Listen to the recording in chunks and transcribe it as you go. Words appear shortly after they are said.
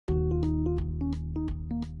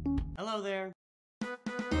Hello there.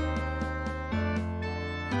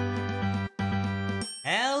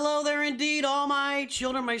 Hello there indeed, all my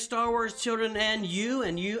children, my Star Wars children, and you,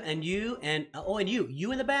 and you, and you, and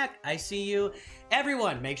you in the back. I see you.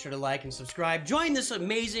 Everyone, make sure to like and subscribe. Join this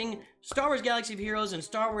amazing Star Wars Galaxy of Heroes and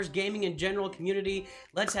Star Wars gaming in general community.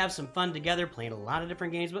 Let's have some fun together, playing a lot of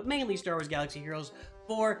different games, but mainly Star Wars Galaxy of Heroes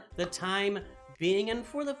for the time being and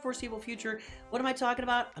for the foreseeable future. What am I talking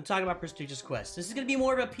about? I'm talking about prestigious quests. This is going to be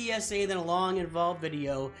more of a PSA than a long, involved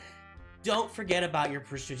video. Don't forget about your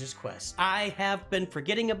prestigious quests. I have been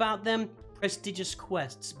forgetting about them. Prestigious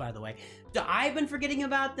quests, by the way. I've been forgetting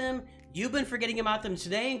about them. You've been forgetting about them.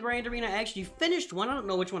 Today in Grand Arena, I actually finished one. I don't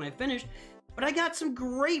know which one I finished, but I got some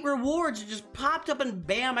great rewards. It just popped up and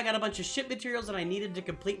bam, I got a bunch of ship materials that I needed to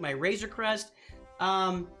complete my Razor Crest.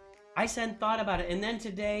 I said and thought about it, and then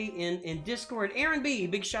today in Discord, Aaron B,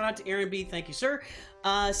 big shout out to Aaron B, thank you, sir,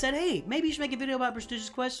 said, hey, maybe you should make a video about prestigious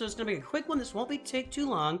quests, so it's going to be a quick one. This won't take too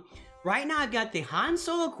long. Right now, I've got the Han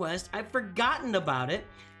Solo quest. I've forgotten about it,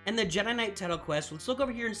 and the Jedi Knight title quest. Let's look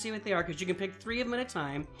over here and see what they are, because you can pick 3 of them at a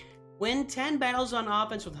time. Win 10 battles on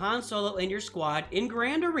offense with Han Solo and your squad in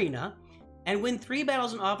Grand Arena, and win 3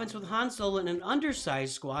 battles on offense with Han Solo in an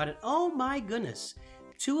undersized squad. And oh my goodness,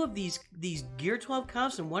 2 of these Gear 12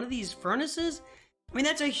 cuffs and 1 of these furnaces. I mean,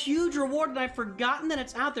 that's a huge reward, and I've forgotten that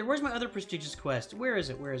it's out there. Where's my other prestigious quest? Where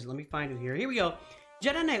is it? Where is it? Let me find it here. Here we go.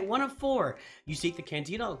 Jedi Knight, 1 of 4. You seek the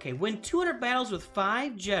Cantina. Okay, win 200 battles with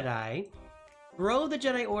 5 Jedi. Grow the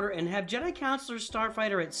Jedi Order and have Jedi Counselor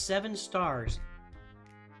Starfighter at 7 stars.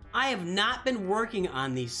 I have not been working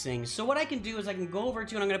on these things. So what I can do is I can go over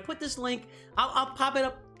to, and I'm going to put this link. I'll pop it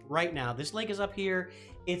up right now. This link is up here.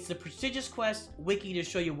 It's the Prestigious Quest Wiki to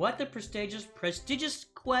show you what the prestigious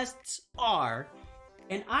quests are.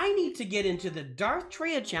 And I need to get into the Darth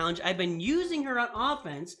Traya challenge. I've been using her on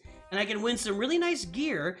offense, and I can win some really nice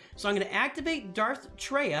gear. So I'm going to activate Darth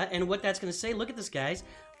Traya, and what that's going to say, look at this, guys.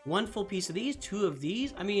 1 full piece of these, 2 of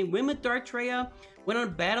these. I mean, win with Darth Traya, went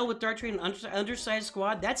on battle with Darth Traya in an undersized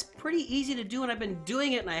squad. That's pretty easy to do, and I've been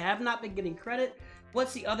doing it, and I have not been getting credit.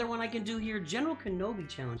 What's the other one I can do here? General Kenobi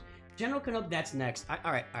challenge. General Kenobi, that's next.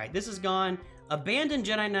 All right, this is gone. Abandon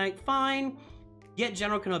Jedi Knight, fine. Get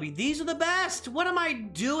General Kenobi. These are the best. What am I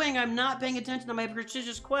doing? I'm not paying attention to my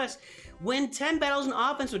prestigious quest. Win 10 battles in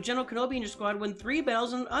offense with General Kenobi in your squad. Win 3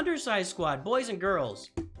 battles in an undersized squad. Boys and girls.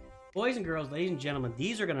 Boys and girls, ladies and gentlemen,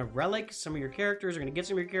 these are going to relic some of your characters. Are going to get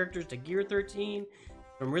some of your characters to Gear 13.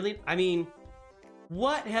 I mean,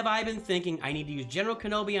 what have I been thinking? I need to use General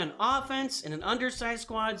Kenobi on offense in an undersized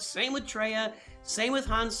squad. Same with Traya. Same with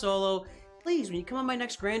Han Solo. Please, when you come on my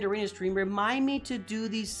next Grand Arena stream, remind me to do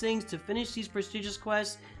these things, to finish these prestigious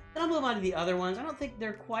quests. Then I'll move on to the other ones. I don't think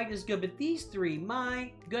they're quite as good, but these 3,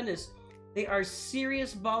 my goodness, they are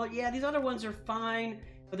serious baller. Yeah, these other ones are fine,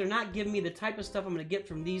 but they're not giving me the type of stuff I'm going to get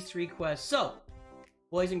from these 3 quests. So,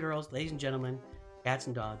 boys and girls, ladies and gentlemen, cats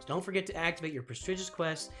and dogs, don't forget to activate your prestigious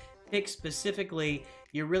quests. Pick specifically,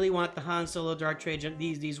 you really want the Han Solo, Darth Traya,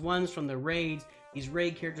 these ones from the raids, these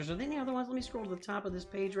raid characters. Are there any other ones? Let me scroll to the top of this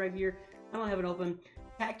page right here. I don't have it open.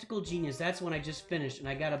 Tactical Genius, that's one I just finished, and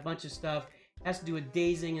I got a bunch of stuff. It has to do with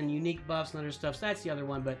dazing and unique buffs and other stuff, so that's the other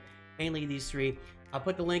one, but mainly these 3. I'll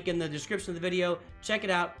put the link in the description of the video. Check it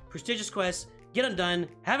out. Prestigious quests. Get them done.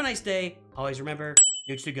 Have a nice day. Always remember,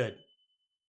 Nuke's too good.